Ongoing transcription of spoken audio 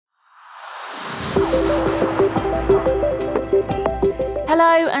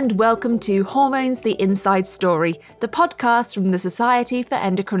Hello and welcome to Hormones the Inside Story, the podcast from the Society for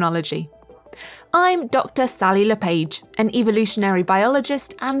Endocrinology. I'm Dr. Sally LePage, an evolutionary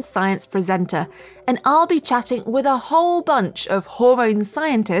biologist and science presenter, and I'll be chatting with a whole bunch of hormone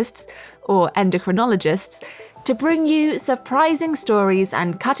scientists, or endocrinologists, to bring you surprising stories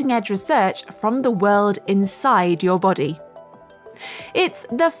and cutting-edge research from the world inside your body. It's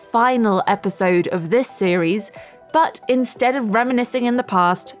the final episode of this series, but instead of reminiscing in the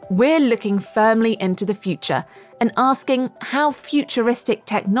past, we're looking firmly into the future and asking how futuristic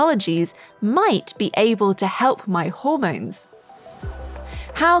technologies might be able to help my hormones.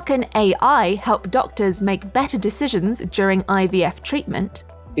 How can AI help doctors make better decisions during IVF treatment?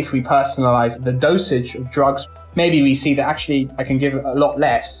 If we personalize the dosage of drugs, maybe we see that actually I can give a lot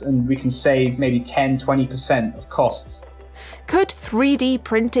less and we can save maybe 10-20% of costs. Could 3D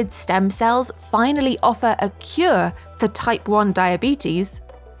printed stem cells finally offer a cure for type 1 diabetes?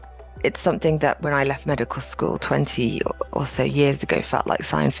 It's something that when I left medical school 20 or so years ago felt like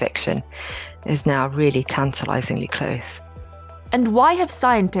science fiction, is now really tantalizingly close. And why have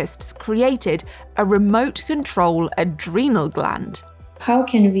scientists created a remote control adrenal gland? How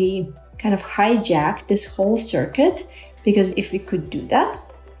can we kind of hijack this whole circuit? Because if we could do that,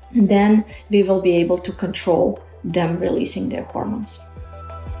 then we will be able to control them releasing their hormones.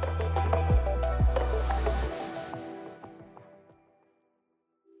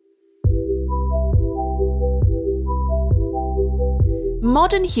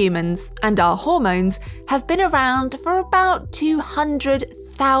 Modern humans and our hormones have been around for about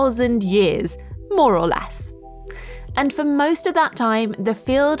 200,000 years, more or less. And for most of that time, the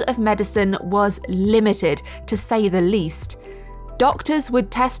field of medicine was limited, to say the least. Doctors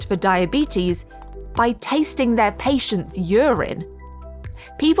would test for diabetes by tasting their patients' urine.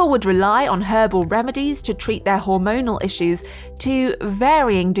 People would rely on herbal remedies to treat their hormonal issues to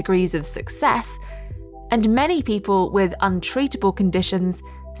varying degrees of success, and many people with untreatable conditions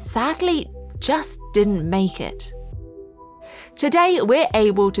sadly just didn't make it. Today, we're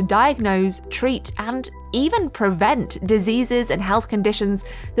able to diagnose, treat, and even prevent diseases and health conditions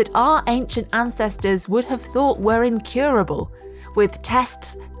that our ancient ancestors would have thought were incurable. With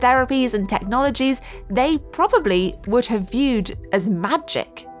tests, therapies, and technologies they probably would have viewed as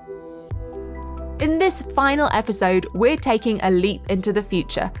magic. In this final episode, we're taking a leap into the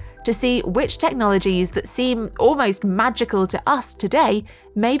future to see which technologies that seem almost magical to us today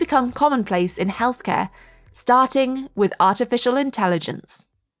may become commonplace in healthcare, starting with artificial intelligence.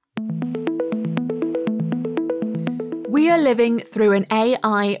 We are living through an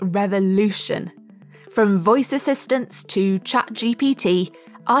AI revolution. From voice assistants to ChatGPT,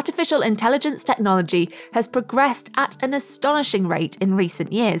 artificial intelligence technology has progressed at an astonishing rate in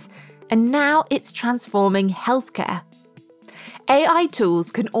recent years, and now it's transforming healthcare. AI tools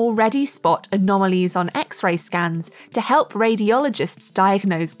can already spot anomalies on X-ray scans to help radiologists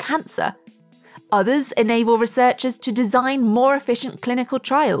diagnose cancer. Others enable researchers to design more efficient clinical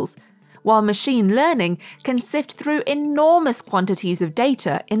trials, while machine learning can sift through enormous quantities of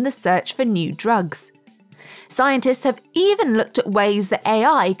data in the search for new drugs. Scientists have even looked at ways that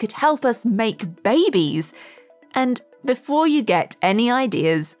AI could help us make babies. And before you get any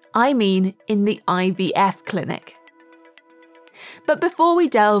ideas, I mean in the IVF clinic. But before we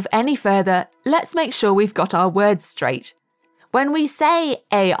delve any further, let's make sure we've got our words straight. When we say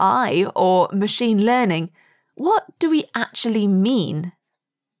AI or machine learning, what do we actually mean?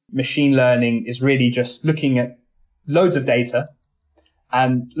 Machine learning is really just looking at loads of data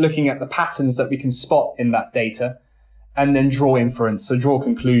and looking at the patterns that we can spot in that data and then draw inference, so draw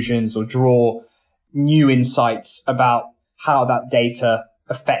conclusions or draw new insights about how that data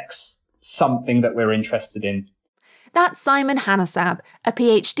affects something that we're interested in. That's Simon Hanasab, a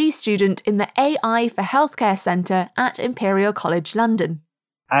PhD student in the AI for Healthcare Centre at Imperial College London.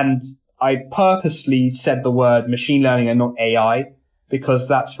 And I purposely said the word machine learning and not AI because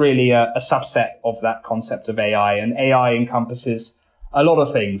that's really a subset of that concept of AI, and AI encompasses a lot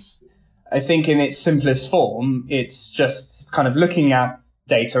of things. I think in its simplest form, it's just kind of looking at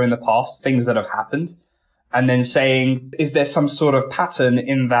data in the past, things that have happened, and then saying, is there some sort of pattern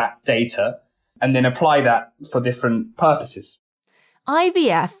in that data? And then apply that for different purposes.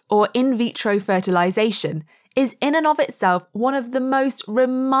 IVF, or in vitro fertilization, is in and of itself one of the most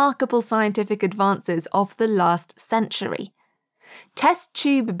remarkable scientific advances of the last century. Test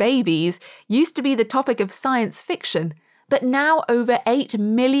tube babies used to be the topic of science fiction, but now over 8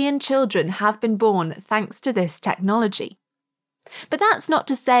 million children have been born thanks to this technology. But that's not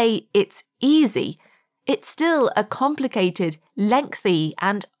to say it's easy. it's still a complicated, lengthy,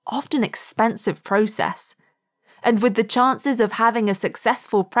 and often expensive process. And with the chances of having a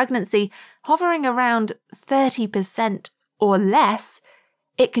successful pregnancy hovering around 30% or less,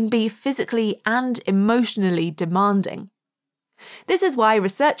 it can be physically and emotionally demanding. This is why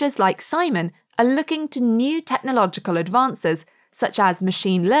researchers like Simon are looking to new technological advances, such as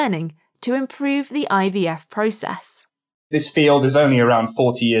machine learning, to improve the IVF process. This field is only around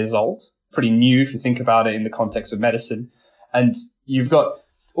 40 years old, pretty new if you think about it in the context of medicine. And you've got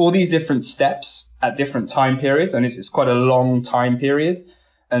all these different steps at different time periods, and it's quite a long time period.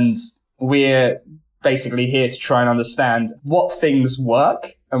 And we're basically here to try and understand what things work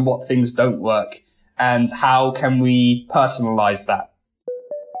and what things don't work, and how can we personalize that.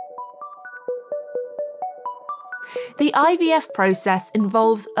 The IVF process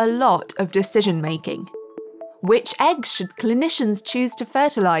involves a lot of decision-making. Which eggs should clinicians choose to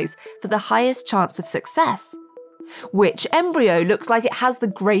fertilise for the highest chance of success? Which embryo looks like it has the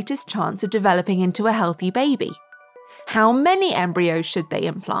greatest chance of developing into a healthy baby? How many embryos should they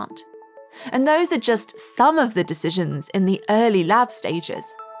implant? And those are just some of the decisions in the early lab stages.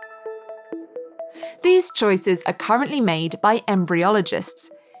 These choices are currently made by embryologists,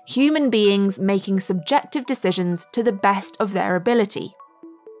 human beings making subjective decisions to the best of their ability.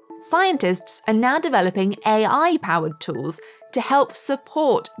 Scientists are now developing AI-powered tools to help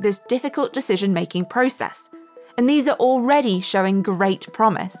support this difficult decision-making process, and these are already showing great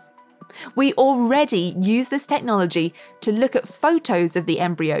promise. We already use this technology to look at photos of the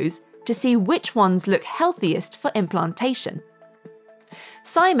embryos to see which ones look healthiest for implantation.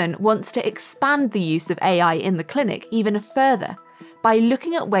 Simon wants to expand the use of AI in the clinic even further by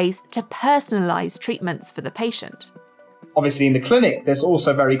looking at ways to personalise treatments for the patient. Obviously, in the clinic, there's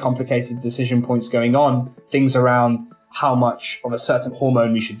also very complicated decision points going on. Things around how much of a certain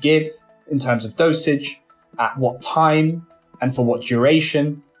hormone we should give in terms of dosage, at what time, and for what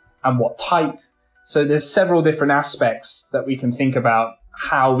duration, and what type. So there's several different aspects that we can think about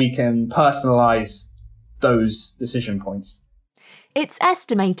how we can personalize those decision points. It's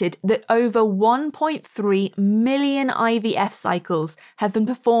estimated that over 1.3 million IVF cycles have been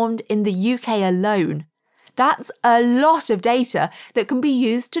performed in the UK alone. That's a lot of data that can be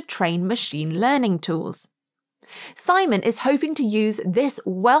used to train machine learning tools. Simon is hoping to use this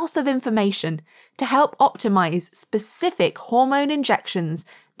wealth of information to help optimize specific hormone injections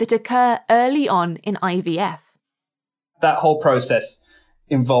that occur early on in IVF. That whole process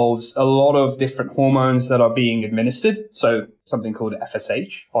involves a lot of different hormones that are being administered. So something called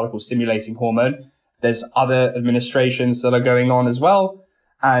FSH, follicle stimulating hormone. There's other administrations that are going on as well.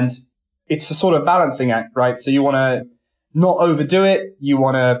 And it's a sort of balancing act, right? So you want to not overdo it. You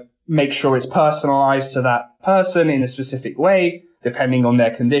want to make sure it's personalized to that person in a specific way, depending on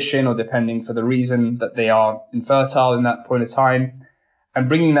their condition or depending for the reason that they are infertile in that point of time. And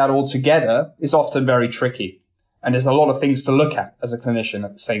bringing that all together is often very tricky. And there's a lot of things to look at as a clinician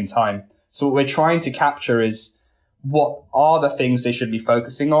at the same time. So what we're trying to capture is what are the things they should be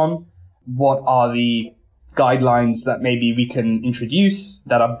focusing on? What are the guidelines that maybe we can introduce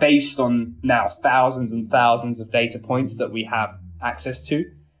that are based on now thousands and thousands of data points that we have access to?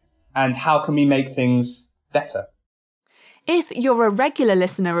 And how can we make things better? If you're a regular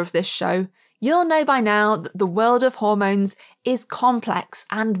listener of this show, you'll know by now that the world of hormones is complex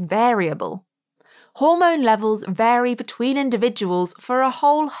and variable. Hormone levels vary between individuals for a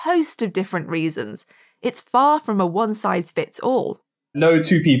whole host of different reasons. It's far from a one-size-fits-all. No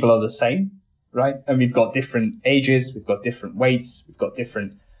two people are the same, right? And we've got different ages, we've got different weights, we've got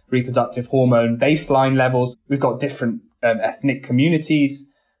different reproductive hormone baseline levels, we've got different ethnic communities,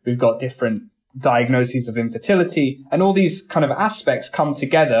 we've got different diagnoses of infertility, and all these kind of aspects come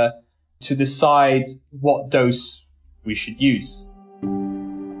together to decide what dose we should use.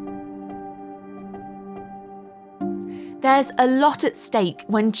 There's a lot at stake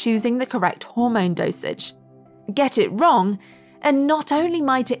when choosing the correct hormone dosage. Get it wrong, and not only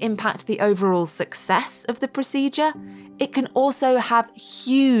might it impact the overall success of the procedure, it can also have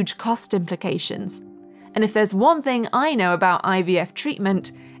huge cost implications. And if there's one thing I know about IVF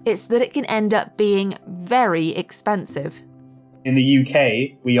treatment, it's that it can end up being very expensive. In the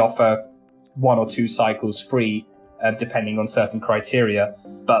UK, we offer 1 or 2 cycles free, depending on certain criteria,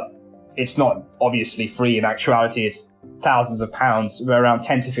 but it's not obviously free. In actuality, it's thousands of pounds, around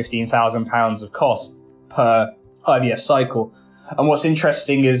 10 to 15,000 pounds of cost per IVF cycle. And what's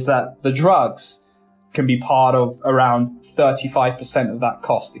interesting is that the drugs can be part of around 35% of that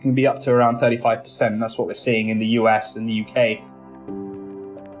cost. It can be up to around 35%. And that's what we're seeing in the US and the UK.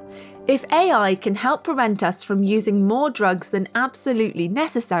 If AI can help prevent us from using more drugs than absolutely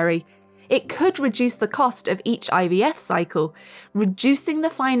necessary, It could reduce the cost of each IVF cycle, reducing the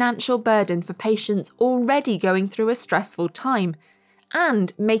financial burden for patients already going through a stressful time,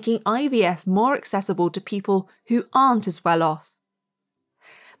 and making IVF more accessible to people who aren't as well off.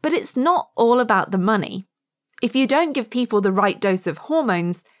 But it's not all about the money. If you don't give people the right dose of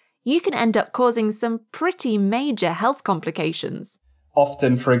hormones, you can end up causing some pretty major health complications.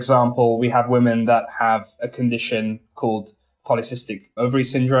 Often, for example, we have women that have a condition called polycystic ovary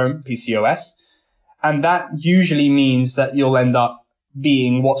syndrome, PCOS, and that usually means that you'll end up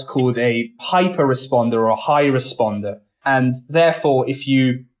being what's called a hyper-responder or a high responder. And therefore, if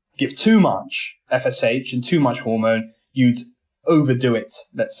you give too much FSH and too much hormone, you'd overdo it,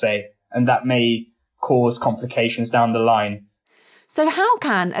 let's say, and that may cause complications down the line. So how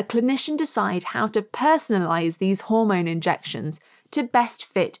can a clinician decide how to personalise these hormone injections to best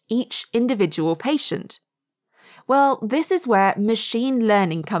fit each individual patient? Well, this is where machine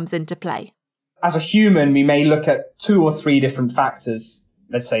learning comes into play. As a human, we may look at 2 or 3 different factors,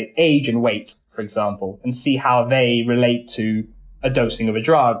 let's say age and weight, for example, and see how they relate to a dosing of a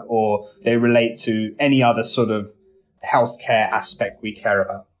drug or they relate to any other sort of healthcare aspect we care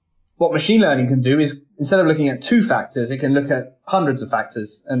about. What machine learning can do is, instead of looking at 2 factors, it can look at hundreds of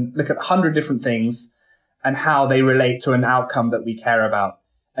factors and look at 100 different things and how they relate to an outcome that we care about,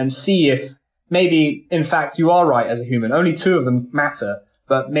 and see if maybe, in fact, you are right as a human. Only 2 of them matter,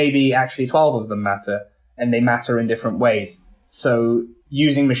 but maybe actually 12 of them matter, and they matter in different ways. So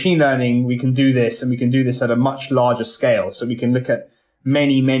using machine learning, we can do this, and we can do this at a much larger scale. So we can look at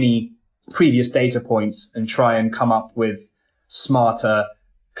many, many previous data points and try and come up with smarter,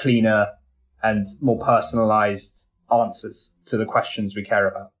 cleaner, and more personalized answers to the questions we care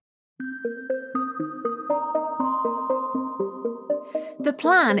about. The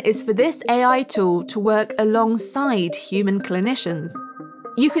plan is for this AI tool to work alongside human clinicians.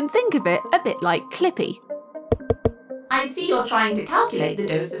 You can think of it a bit like Clippy. I see you're trying to calculate the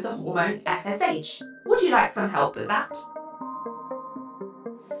dose of the hormone FSH. Would you like some help with that?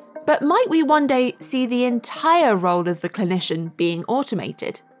 But might we one day see the entire role of the clinician being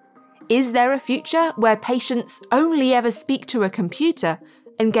automated? Is there a future where patients only ever speak to a computer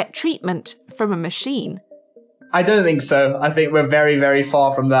and get treatment from a machine? I don't think so. I think we're very, very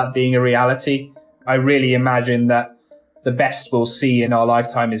far from that being a reality. I really imagine that the best we'll see in our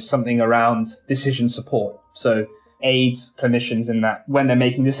lifetime is something around decision support. So aids clinicians in that when they're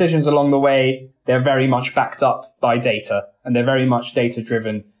making decisions along the way, they're very much backed up by data and they're very much data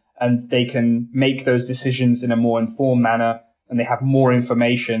driven, and they can make those decisions in a more informed manner and they have more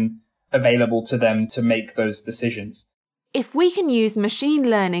information available to them to make those decisions. If we can use machine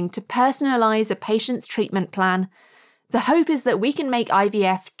learning to personalise a patient's treatment plan, the hope is that we can make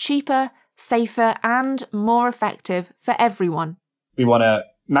IVF cheaper, safer, and more effective for everyone. We want to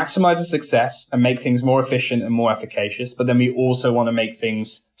maximize the success and make things more efficient and more efficacious, but then we also want to make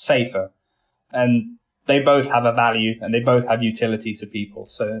things safer. And they both have a value and they both have utility to people.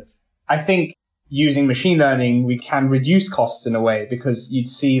 So I think using machine learning, we can reduce costs in a way, because you'd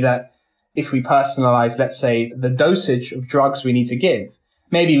see that if we personalize, let's say, the dosage of drugs we need to give,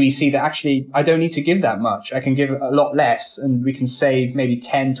 maybe we see that actually I don't need to give that much. I can give a lot less and we can save maybe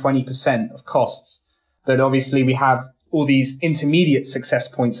 10, 20% of costs. But obviously we have all these intermediate success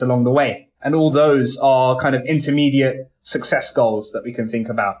points along the way. And all those are kind of intermediate success goals that we can think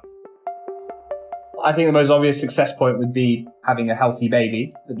about. I think the most obvious success point would be having a healthy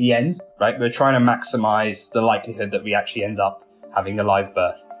baby at the end, right? We're trying to maximize the likelihood that we actually end up having a live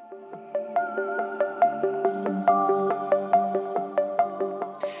birth.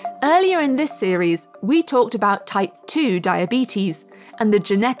 Earlier in this series, we talked about type 2 diabetes and the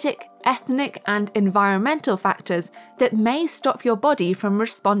genetic, ethnic, and environmental factors that may stop your body from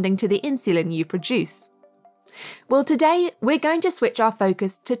responding to the insulin you produce. Well, today we're going to switch our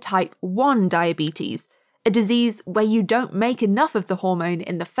focus to type 1 diabetes, a disease where you don't make enough of the hormone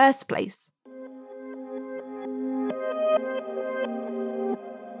in the first place.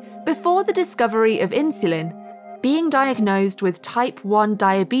 Before the discovery of insulin, being diagnosed with type 1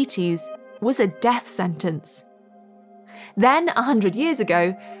 diabetes was a death sentence. Then, 100 years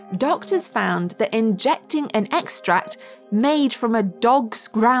ago, doctors found that injecting an extract made from a dog's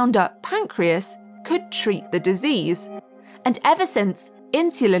ground-up pancreas could treat the disease. And ever since,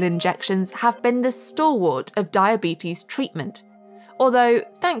 insulin injections have been the stalwart of diabetes treatment. Although,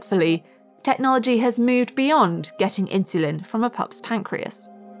 thankfully, technology has moved beyond getting insulin from a pup's pancreas.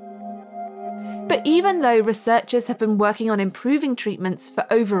 But even though researchers have been working on improving treatments for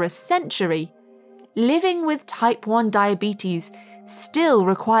over a century, living with type 1 diabetes still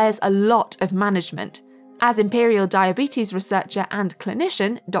requires a lot of management, as Imperial diabetes researcher and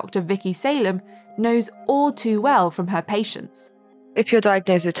clinician Dr. Vicky Salem knows all too well from her patients. If you're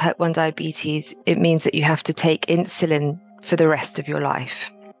diagnosed with type 1 diabetes, it means that you have to take insulin for the rest of your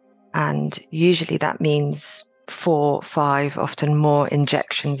life. And usually that means 4, 5, often more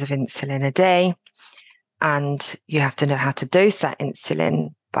injections of insulin a day. And you have to know how to dose that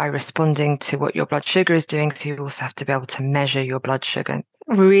insulin by responding to what your blood sugar is doing. So you also have to be able to measure your blood sugar. It's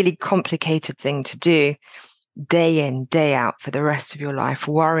a really complicated thing to do day in, day out for the rest of your life,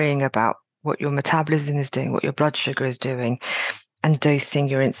 worrying about what your metabolism is doing, what your blood sugar is doing, and dosing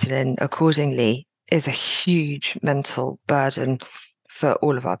your insulin accordingly is a huge mental burden for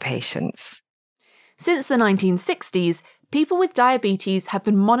all of our patients. Since the 1960s, people with diabetes have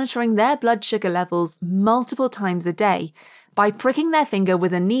been monitoring their blood sugar levels multiple times a day by pricking their finger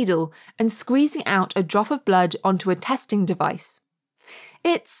with a needle and squeezing out a drop of blood onto a testing device.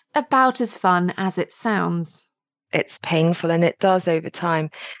 It's about as fun as it sounds. It's painful, and it does over time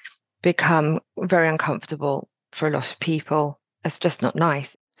become very uncomfortable for a lot of people. It's just not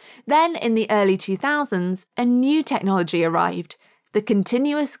nice. Then, in the early 2000s, a new technology arrived, the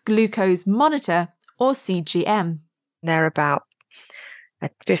Continuous Glucose Monitor, or CGM. They're about a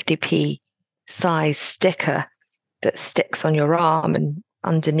 50p size sticker that sticks on your arm, and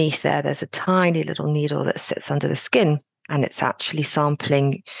underneath there's a tiny little needle that sits under the skin, and it's actually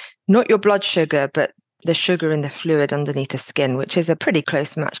sampling not your blood sugar, but the sugar in the fluid underneath the skin, which is a pretty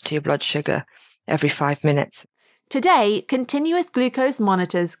close match to your blood sugar every 5 minutes. Today, continuous glucose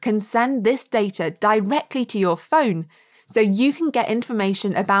monitors can send this data directly to your phone, so you can get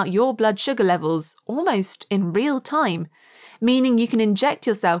information about your blood sugar levels almost in real time, meaning you can inject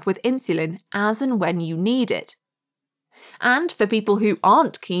yourself with insulin as and when you need it. And for people who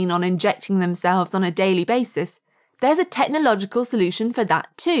aren't keen on injecting themselves on a daily basis, there's a technological solution for that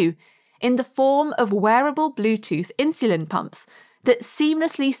too, in the form of wearable Bluetooth insulin pumps that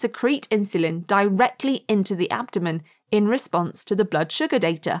seamlessly secrete insulin directly into the abdomen in response to the blood sugar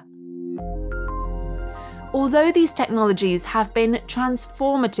data. Although these technologies have been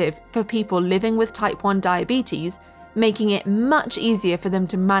transformative for people living with type 1 diabetes, making it much easier for them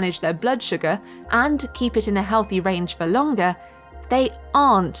to manage their blood sugar and keep it in a healthy range for longer, they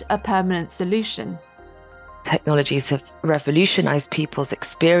aren't a permanent solution. Technologies have revolutionized people's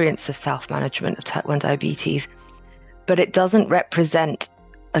experience of self-management of type 1 diabetes, but it doesn't represent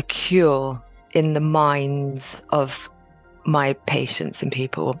a cure in the minds of my patients and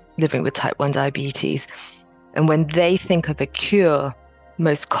people living with type 1 diabetes. And when they think of a cure,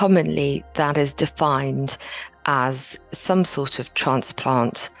 most commonly that is defined as some sort of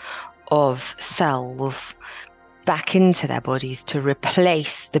transplant of cells back into their bodies to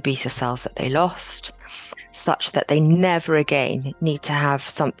replace the beta cells that they lost, such that they never again need to have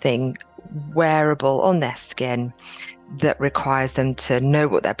something wearable on their skin that requires them to know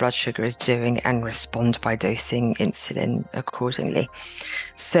what their blood sugar is doing and respond by dosing insulin accordingly.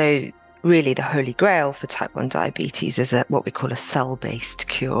 So really the holy grail for type 1 diabetes is what we call a cell-based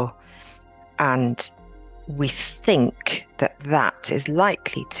cure. And we think that that is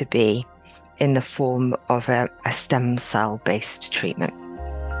likely to be in the form of a stem cell-based treatment.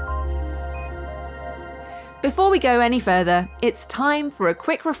 Before we go any further, it's time for a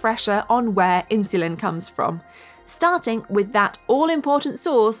quick refresher on where insulin comes from, starting with that all-important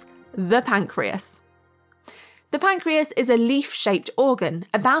source, the pancreas. The pancreas is a leaf-shaped organ,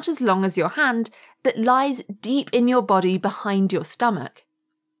 about as long as your hand, that lies deep in your body behind your stomach.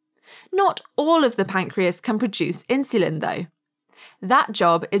 Not all of the pancreas can produce insulin, though. That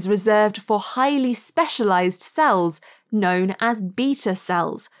job is reserved for highly specialised cells known as beta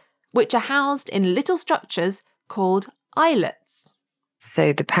cells, which are housed in little structures called islets.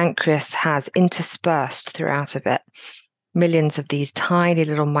 So the pancreas has interspersed throughout of it millions of these tiny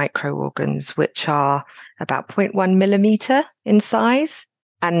little microorgans, which are about 0.1 millimeter in size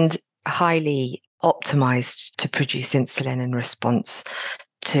and highly optimized to produce insulin in response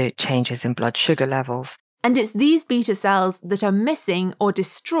to changes in blood sugar levels. And it's these beta cells that are missing or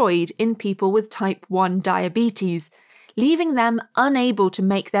destroyed in people with type 1 diabetes, leaving them unable to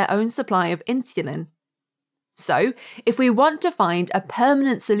make their own supply of insulin. So, if we want to find a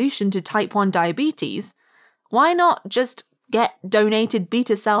permanent solution to type 1 diabetes, why not just get donated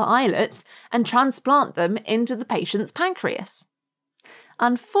beta cell islets and transplant them into the patient's pancreas?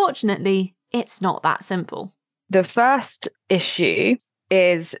 Unfortunately, it's not that simple. The first issue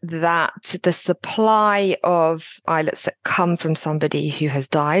is that the supply of islets that come from somebody who has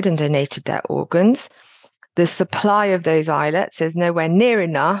died and donated their organs, the supply of those islets is nowhere near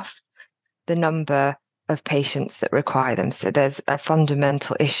enough the number of patients that require them. So there's a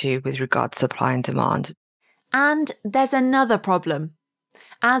fundamental issue with regard to supply and demand. And there's another problem.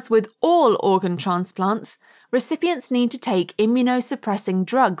 As with all organ transplants, recipients need to take immunosuppressing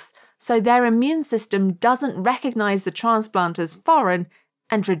drugs so their immune system doesn't recognise the transplant as foreign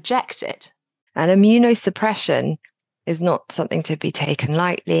and reject it. And immunosuppression is not something to be taken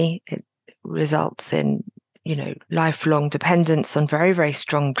lightly. It results in, lifelong dependence on very, very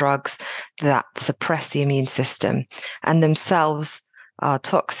strong drugs that suppress the immune system and themselves are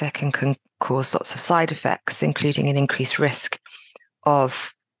toxic and can cause lots of side effects, including an increased risk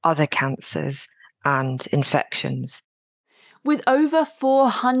of other cancers and infections. With over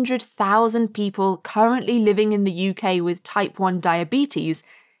 400,000 people currently living in the UK with type 1 diabetes,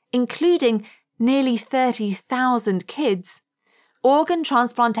 including nearly 30,000 kids, organ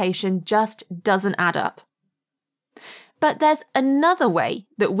transplantation just doesn't add up. But there's another way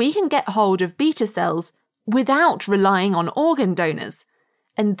that we can get hold of beta cells without relying on organ donors,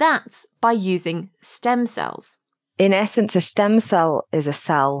 and that's by using stem cells. In essence, a stem cell is a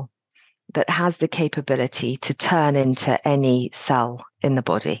cell that has the capability to turn into any cell in the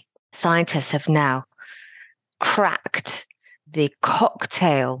body. Scientists have now cracked the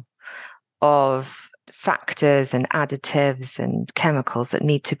cocktail of factors and additives and chemicals that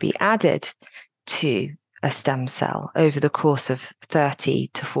need to be added to a stem cell over the course of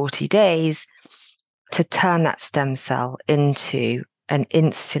 30 to 40 days to turn that stem cell into an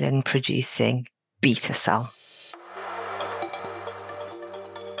insulin-producing beta cell.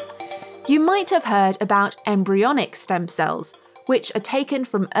 You might have heard about embryonic stem cells, which are taken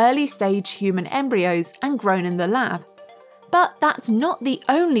from early-stage human embryos and grown in the lab. But that's not the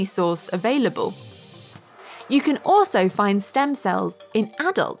only source available. You can also find stem cells in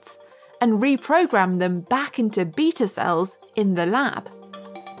adults and reprogram them back into beta cells in the lab.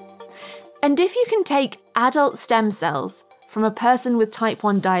 And if you can take adult stem cells from a person with type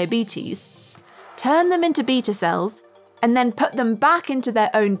 1 diabetes, turn them into beta cells, and then put them back into their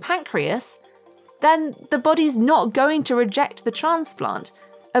own pancreas, then the body's not going to reject the transplant,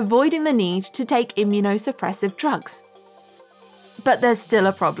 avoiding the need to take immunosuppressive drugs. But there's still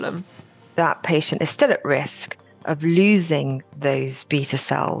a problem. That patient is still at risk of losing those beta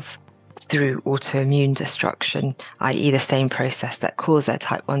cells through autoimmune destruction, i.e. the same process that caused their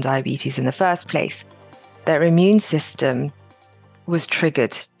type 1 diabetes in the first place. Their immune system was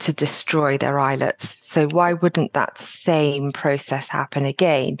triggered to destroy their islets. So why wouldn't that same process happen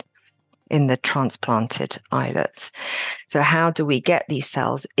again in the transplanted islets? So how do we get these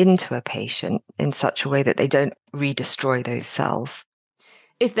cells into a patient in such a way that they don't redestroy those cells?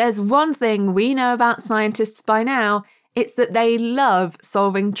 If there's one thing we know about scientists by now, it's that they love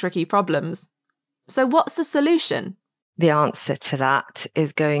solving tricky problems. So what's the solution? The answer to that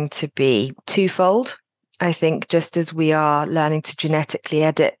is going to be twofold. I think just as we are learning to genetically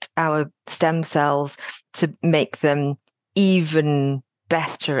edit our stem cells to make them even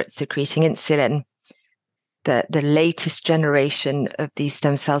better at secreting insulin, the latest generation of these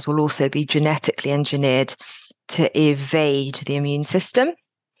stem cells will also be genetically engineered to evade the immune system,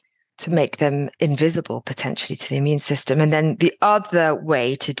 to make them invisible potentially to the immune system. And then the other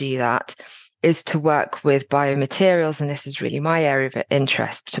way to do that is to work with biomaterials, and this is really my area of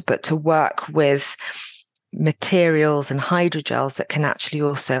interest, but to work with materials and hydrogels that can actually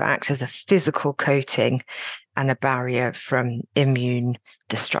also act as a physical coating and a barrier from immune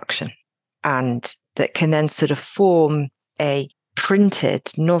destruction, and that can then sort of form a printed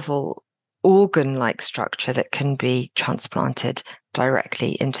novel organ-like structure that can be transplanted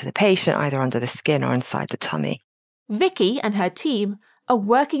directly into the patient, either under the skin or inside the tummy. Vicky and her team are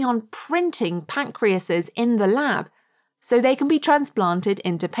working on printing pancreases in the lab so they can be transplanted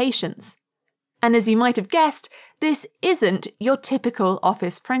into patients. And as you might have guessed, this isn't your typical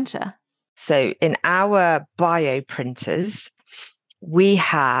office printer. So in our bioprinters, we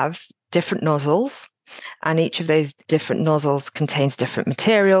have different nozzles, and each of those different nozzles contains different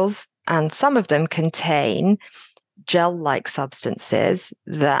materials, and some of them contain gel-like substances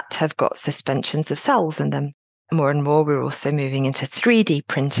that have got suspensions of cells in them. More and more, we're also moving into 3D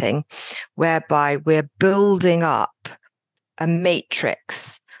printing, whereby we're building up a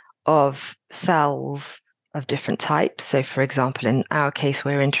matrix of cells of different types. So, for example, in our case,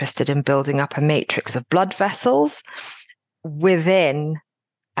 we're interested in building up a matrix of blood vessels within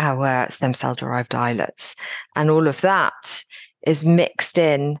our stem cell-derived islets. And all of that is mixed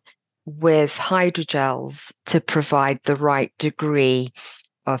in with hydrogels to provide the right degree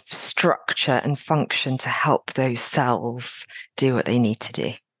of structure and function to help those cells do what they need to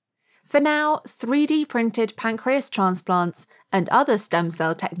do. For now, 3D printed pancreas transplants and other stem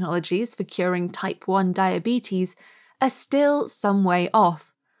cell technologies for curing type 1 diabetes are still some way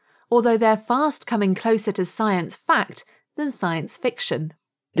off. although they're fast coming closer to science fact than science fiction.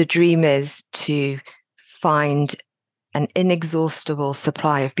 The dream is to find an inexhaustible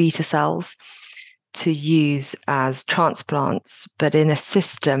supply of beta cells to use as transplants, but in a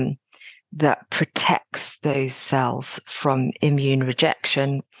system that protects those cells from immune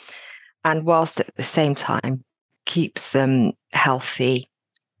rejection, and whilst at the same time keeps them healthy,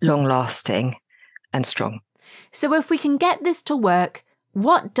 long-lasting, and strong. So if we can get this to work,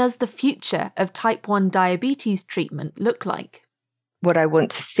 what does the future of type 1 diabetes treatment look like? What I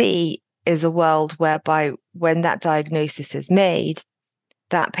want to see is a world whereby when that diagnosis is made,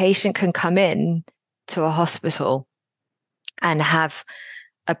 that patient can come in to a hospital and have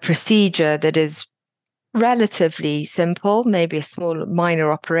a procedure that is relatively simple, maybe a small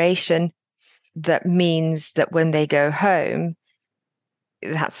minor operation, that means that when they go home,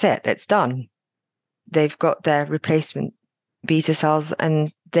 that's it, it's done. They've got their replacement beta cells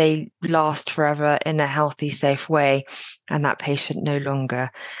and they last forever in a healthy, safe way. And that patient no longer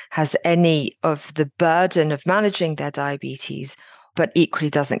has any of the burden of managing their diabetes, but equally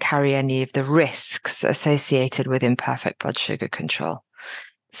doesn't carry any of the risks associated with imperfect blood sugar control.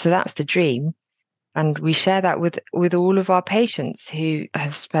 So that's the dream. And we share that with all of our patients who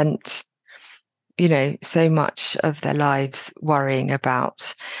have spent, so much of their lives worrying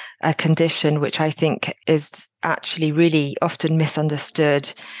about a condition which I think is actually really often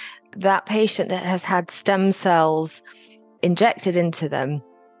misunderstood. That patient that has had stem cells injected into them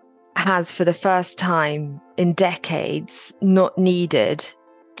has, for the first time in decades, not needed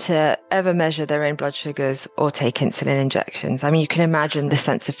to ever measure their own blood sugars or take insulin injections. I mean, you can imagine the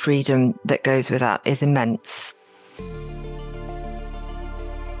sense of freedom that goes with that is immense.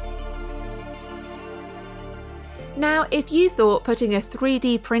 Now, if you thought putting a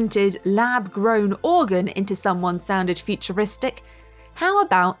 3D printed, lab-grown organ into someone sounded futuristic, how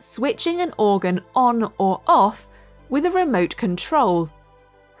about switching an organ on or off with a remote control?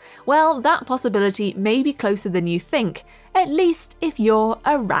 Well, that possibility may be closer than you think, at least if you're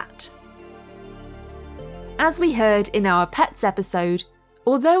a rat. As we heard in our pets episode,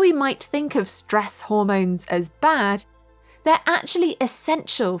 although we might think of stress hormones as bad, they're actually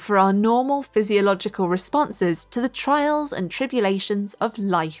essential for our normal physiological responses to the trials and tribulations of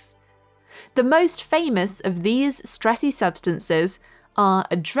life. The most famous of these stressy substances are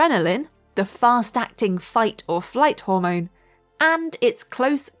adrenaline, the fast-acting fight or flight hormone, and its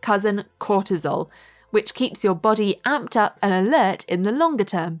close cousin cortisol, which keeps your body amped up and alert in the longer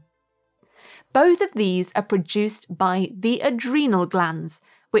term. Both of these are produced by the adrenal glands,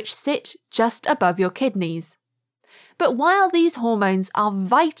 which sit just above your kidneys. But while these hormones are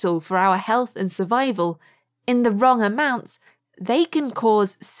vital for our health and survival, in the wrong amounts, they can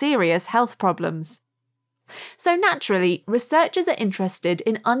cause serious health problems. So naturally, researchers are interested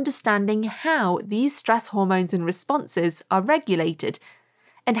in understanding how these stress hormones and responses are regulated,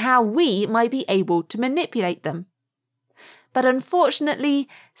 and how we might be able to manipulate them. But unfortunately,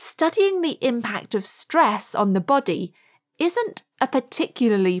 studying the impact of stress on the body isn't a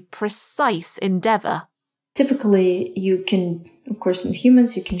particularly precise endeavour. Typically, you can, of course, in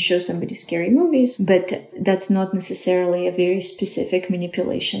humans, you can show somebody scary movies, but that's not necessarily a very specific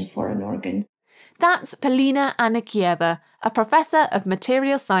manipulation for an organ. That's Polina Anikieva, a professor of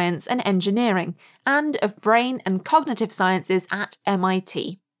material science and engineering and of brain and cognitive sciences at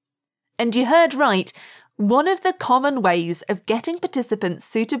MIT. And you heard right, one of the common ways of getting participants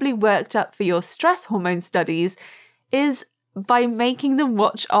suitably worked up for your stress hormone studies is by making them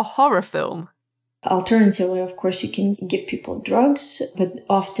watch a horror film. Alternatively, of course, you can give people drugs, but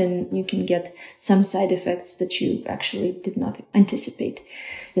often you can get some side effects that you actually did not anticipate.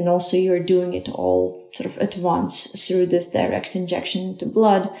 And also you're doing it all sort of at once through this direct injection into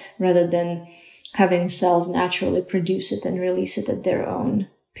blood rather than having cells naturally produce it and release it at their own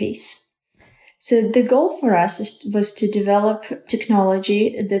pace. So the goal for us was to develop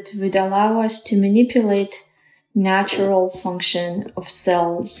technology that would allow us to manipulate natural function of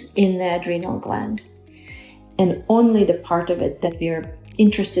cells in the adrenal gland, and only the part of it that we are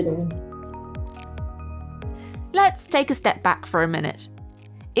interested in. Let's take a step back for a minute.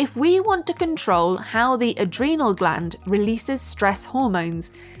 If we want to control how the adrenal gland releases stress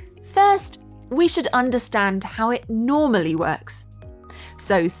hormones, first we should understand how it normally works.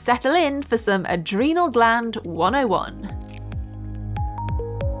 So settle in for some Adrenal Gland 101.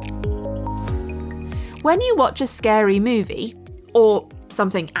 When you watch a scary movie, or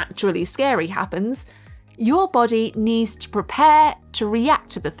something actually scary happens, your body needs to prepare to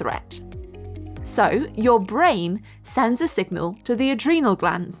react to the threat. So your brain sends a signal to the adrenal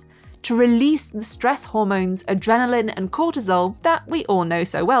glands to release the stress hormones adrenaline and cortisol that we all know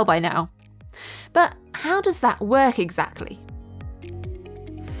so well by now. But how does that work exactly?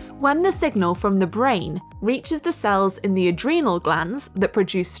 When the signal from the brain reaches the cells in the adrenal glands that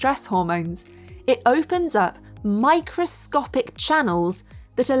produce stress hormones, it opens up microscopic channels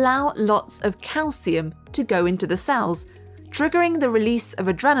that allow lots of calcium to go into the cells, triggering the release of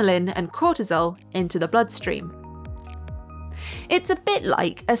adrenaline and cortisol into the bloodstream. It's a bit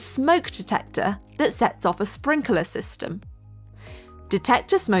like a smoke detector that sets off a sprinkler system.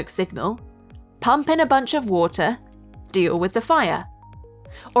 Detect a smoke signal, pump in a bunch of water, deal with the fire.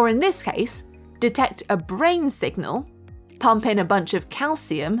 Or in this case, detect a brain signal, pump in a bunch of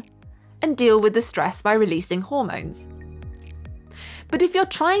calcium, and deal with the stress by releasing hormones. But if you're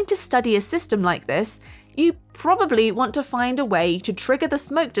trying to study a system like this, you probably want to find a way to trigger the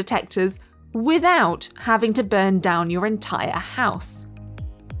smoke detectors without having to burn down your entire house.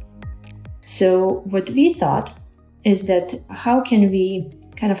 So what we thought is that how can we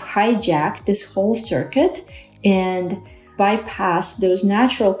kind of hijack this whole circuit and bypass those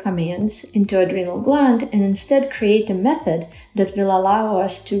natural commands into adrenal gland and instead create a method that will allow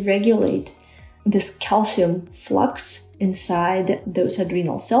us to regulate this calcium flux inside those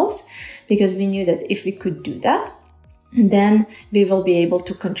adrenal cells, because we knew that if we could do that, then we will be able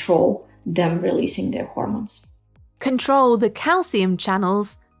to control them releasing their hormones. Control the calcium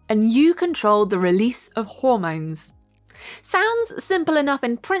channels, and you control the release of hormones. Sounds simple enough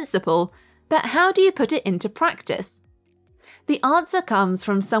in principle, but how do you put it into practice? The answer comes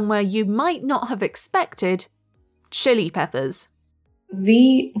from somewhere you might not have expected: chili peppers.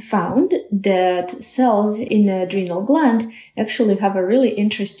 We found that cells in the adrenal gland actually have a really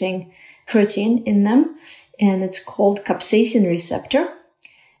interesting protein in them, and it's called capsaicin receptor.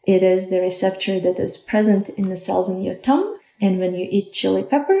 It is the receptor that is present in the cells in your tongue, and when you eat chili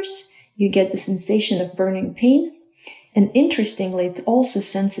peppers, you get the sensation of burning pain. And interestingly, it also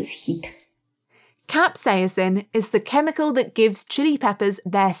senses heat. Capsaicin is the chemical that gives chili peppers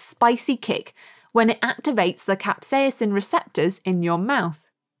their spicy kick when it activates the capsaicin receptors in your mouth.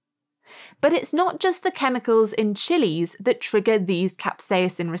 But it's not just the chemicals in chilies that trigger these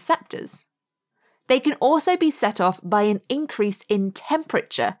capsaicin receptors. They can also be set off by an increase in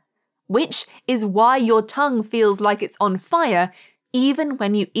temperature, which is why your tongue feels like it's on fire even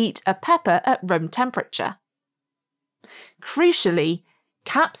when you eat a pepper at room temperature. Crucially,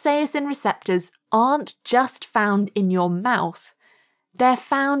 capsaicin receptors aren't just found in your mouth. They're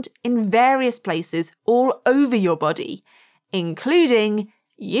found in various places all over your body, including,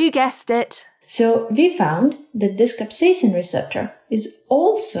 you guessed it. So we found that this capsaicin receptor is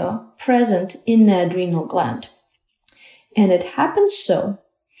also present in the adrenal gland. And it happens so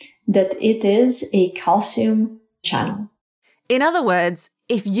that it is a calcium channel. In other words,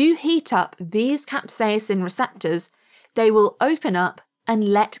 if you heat up these capsaicin receptors, they will open up and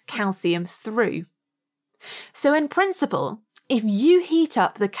let calcium through. So in principle, if you heat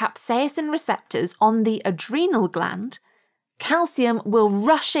up the capsaicin receptors on the adrenal gland, calcium will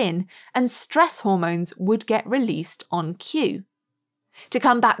rush in and stress hormones would get released on cue. To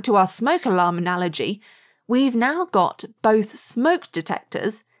come back to our smoke alarm analogy, we've now got both smoke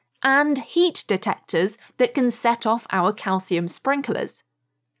detectors and heat detectors that can set off our calcium sprinklers.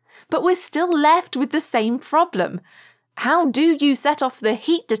 But we're still left with the same problem. How do you set off the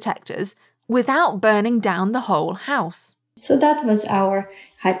heat detectors without burning down the whole house? So that was our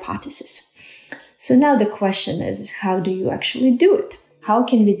hypothesis. So now the question is, how do you actually do it? How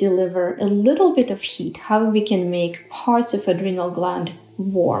can we deliver a little bit of heat? How we can make parts of adrenal gland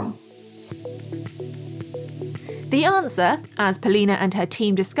warm? The answer, as Polina and her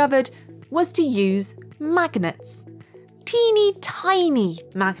team discovered, was to use magnets. Teeny tiny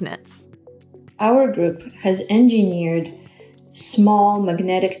magnets. Our group has engineered small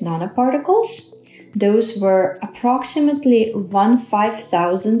magnetic nanoparticles. Those were approximately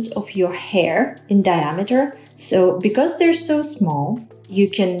 1/5000th of your hair in diameter. So because they're so small, you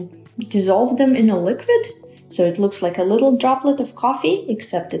can dissolve them in a liquid. So it looks like a little droplet of coffee,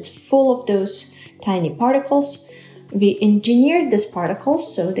 except it's full of those tiny particles. We engineered these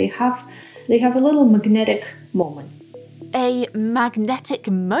particles so they have a little magnetic moment. A magnetic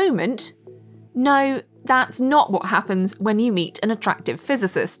moment? No, that's not what happens when you meet an attractive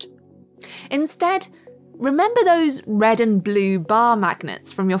physicist. Instead, remember those red and blue bar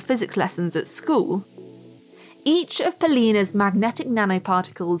magnets from your physics lessons at school? Each of Polina's magnetic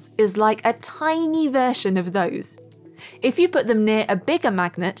nanoparticles is like a tiny version of those. If you put them near a bigger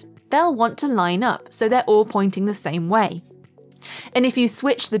magnet, they'll want to line up so they're all pointing the same way. And if you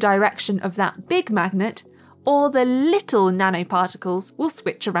switch the direction of that big magnet, all the little nanoparticles will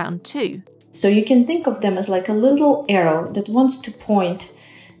switch around too. So you can think of them as like a little arrow that wants to point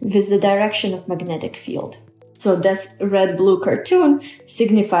with the direction of magnetic field. So this red-blue cartoon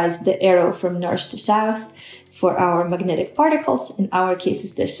signifies the arrow from north to south for our magnetic particles. In our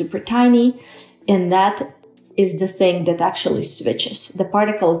cases, they're super tiny, and that is the thing that actually switches. The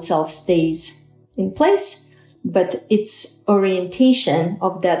particle itself stays in place, but its orientation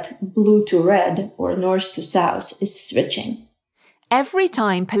of that blue to red or north to south is switching. Every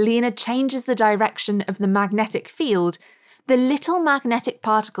time Polina changes the direction of the magnetic field, the little magnetic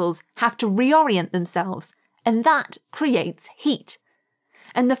particles have to reorient themselves, and that creates heat.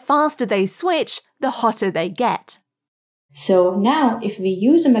 And the faster they switch, the hotter they get. So now, if we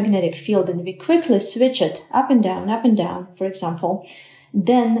use a magnetic field and we quickly switch it up and down, for example,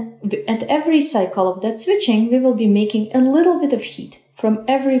 then at every cycle of that switching, we will be making a little bit of heat from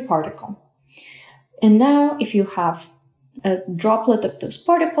every particle. And now, if you have a droplet of those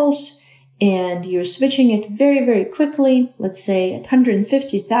particles and you're switching it very, very quickly, let's say at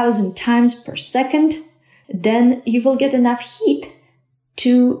 150,000 times per second, then you will get enough heat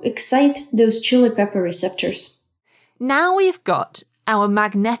to excite those chili pepper receptors. Now we've got our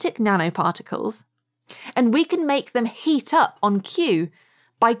magnetic nanoparticles, and we can make them heat up on cue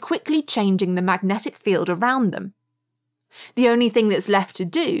by quickly changing the magnetic field around them. The only thing that's left to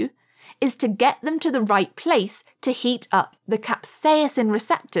do is to get them to the right place to heat up the capsaicin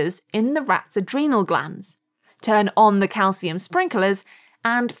receptors in the rat's adrenal glands, turn on the calcium sprinklers,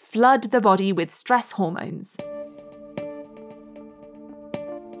 and flood the body with stress hormones.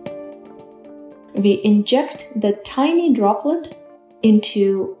 We inject the tiny droplet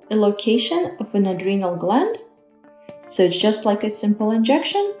into a location of an adrenal gland. So it's just like a simple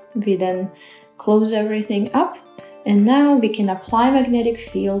injection. We then close everything up, and now we can apply magnetic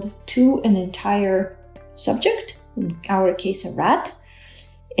field to an entire subject, in our case a rat,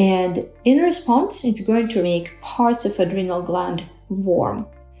 and in response it's going to make parts of adrenal gland warm.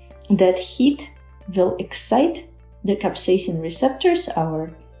 That heat will excite the capsaicin receptors,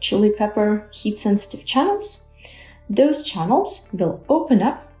 our chili pepper heat-sensitive channels. Those channels will open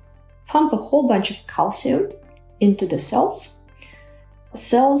up, pump a whole bunch of calcium into the cells.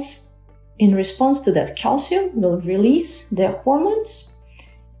 Cells, in response to that calcium, will release their hormones,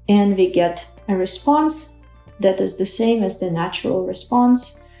 and we get a response that is the same as the natural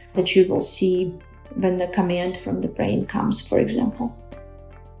response that you will see when the command from the brain comes, for example.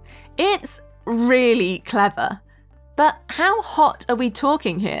 It's really clever. But how hot are we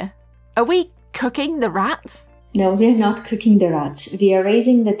talking here? Are we cooking the rats? No, we are not cooking the rats. We are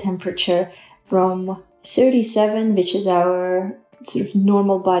raising the temperature from 37, which is our sort of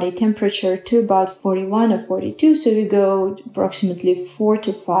normal body temperature, to about 41 or 42. So we go approximately 4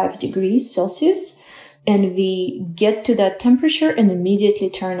 to 5 degrees Celsius. And we get to that temperature and immediately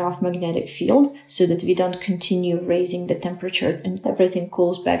turn off magnetic field so that we don't continue raising the temperature and everything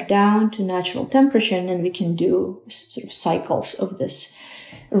cools back down to natural temperature, and then we can do sort of cycles of this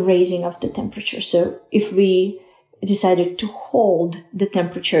raising of the temperature. So if we decided to hold the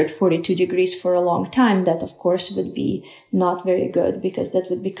temperature at 42 degrees for a long time, that of course would be not very good because that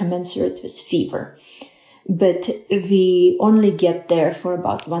would be commensurate with fever. But we only get there for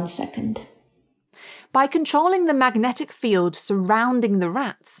about 1 second. By controlling the magnetic field surrounding the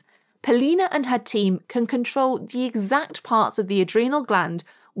rats, Polina and her team can control the exact parts of the adrenal gland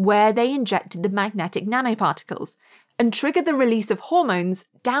where they injected the magnetic nanoparticles and trigger the release of hormones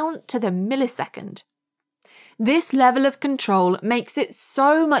down to the millisecond. This level of control makes it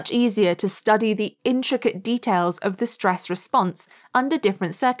so much easier to study the intricate details of the stress response under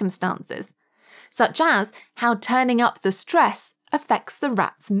different circumstances, such as how turning up the stress affects the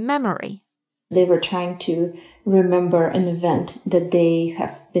rat's memory. They were trying to remember an event that they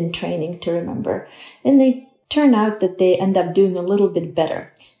have been training to remember. And they turn out that they end up doing a little bit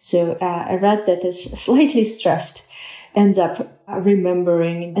better. So a rat that is slightly stressed ends up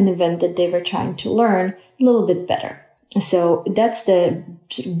remembering an event that they were trying to learn a little bit better. So that's the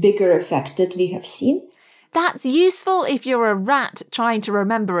bigger effect that we have seen. That's useful if you're a rat trying to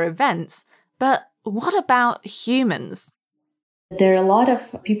remember events. But what about humans? There are a lot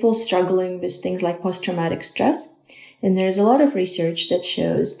of people struggling with things like post-traumatic stress, and there's a lot of research that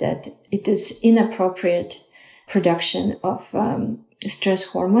shows that it is inappropriate production of stress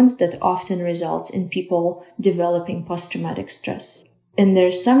hormones that often results in people developing post-traumatic stress. And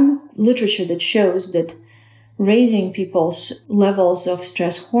there's some literature that shows that raising people's levels of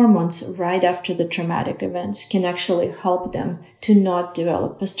stress hormones right after the traumatic events can actually help them to not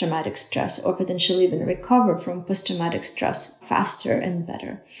develop post-traumatic stress or potentially even recover from post-traumatic stress faster and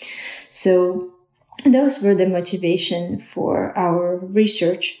better. So those were the motivation for our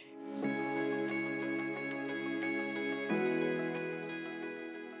research.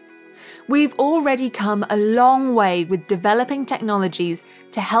 We've already come a long way with developing technologies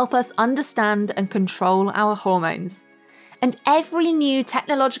to help us understand and control our hormones. And every new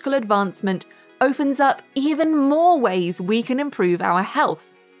technological advancement opens up even more ways we can improve our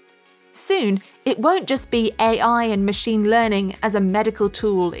health. Soon, it won't just be AI and machine learning as a medical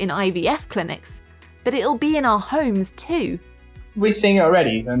tool in IVF clinics, but it'll be in our homes too. We're seeing it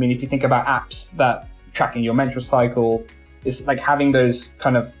already. I mean, if you think about apps that tracking your menstrual cycle, it's like having those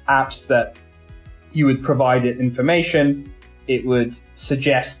kind of apps that you would provide it information, it would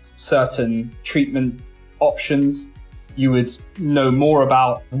suggest certain treatment options, you would know more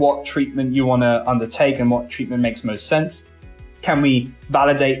about what treatment you want to undertake and what treatment makes most sense. Can we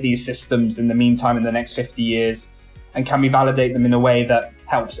validate these systems in the meantime in the next 50 years? And can we validate them in a way that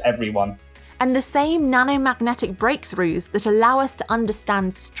helps everyone? And the same nanomagnetic breakthroughs that allow us to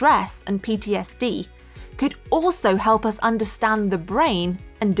understand stress and PTSD could also help us understand the brain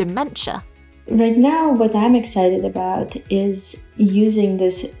and dementia. Right now, what I'm excited about is using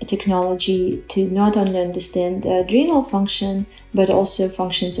this technology to not only understand the adrenal function, but also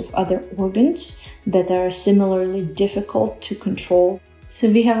functions of other organs that are similarly difficult to control. So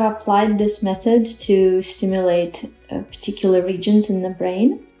we have applied this method to stimulate particular regions in the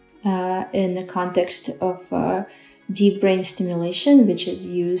brain in the context of deep brain stimulation, which is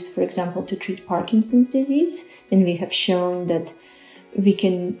used, for example, to treat Parkinson's disease. And we have shown that we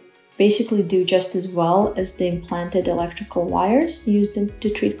can basically do just as well as the implanted electrical wires used to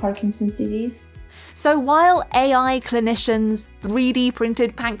treat Parkinson's disease. So while AI clinicians, 3D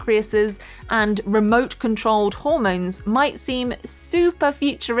printed pancreases, and remote controlled hormones might seem super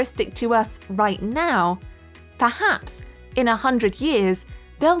futuristic to us right now, perhaps in 100 years,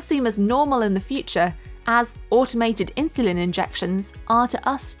 they'll seem as normal in the future as automated insulin injections are to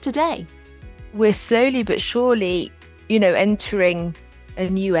us today. We're slowly but surely, entering a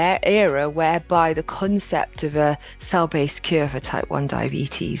new era whereby the concept of a cell-based cure for type 1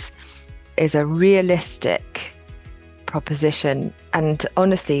 diabetes is a realistic proposition. And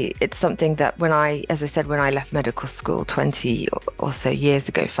honestly, it's something that when I left medical school 20 or so years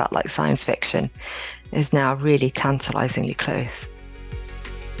ago, felt like science fiction, is now really tantalizingly close.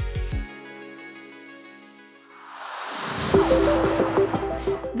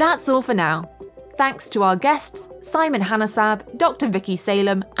 That's all for now. Thanks to our guests, Simon Hanasab, Dr. Vicky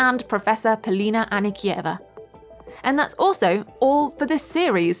Salem, and Professor Polina Anikieva. And that's also all for this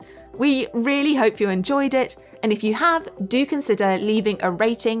series. We really hope you enjoyed it, and if you have, do consider leaving a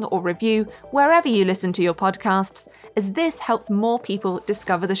rating or review wherever you listen to your podcasts, as this helps more people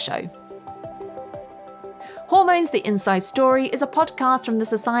discover the show. Hormones: The Inside Story is a podcast from the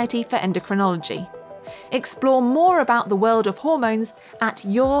Society for Endocrinology. Explore more about the world of hormones at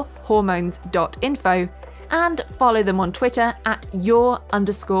yourhormones.info and follow them on Twitter at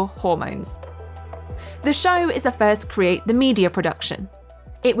your_hormones. The show is a First Create the Media production.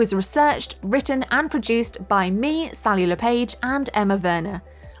 It was researched, written and produced by me, Sally LePage, and Emma Werner.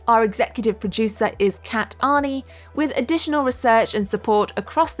 Our executive producer is Kat Arney, with additional research and support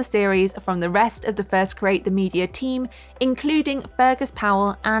across the series from the rest of the First Create the Media team, including Fergus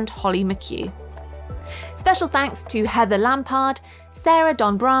Powell and Holly McHugh. Special thanks to Heather Lampard, Sarah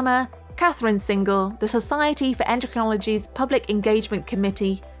Don Brahma, Catherine Single, the Society for Endocrinology's Public Engagement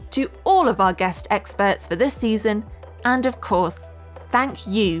Committee, to all of our guest experts for this season, and of course, thank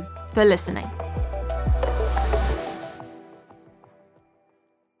you for listening.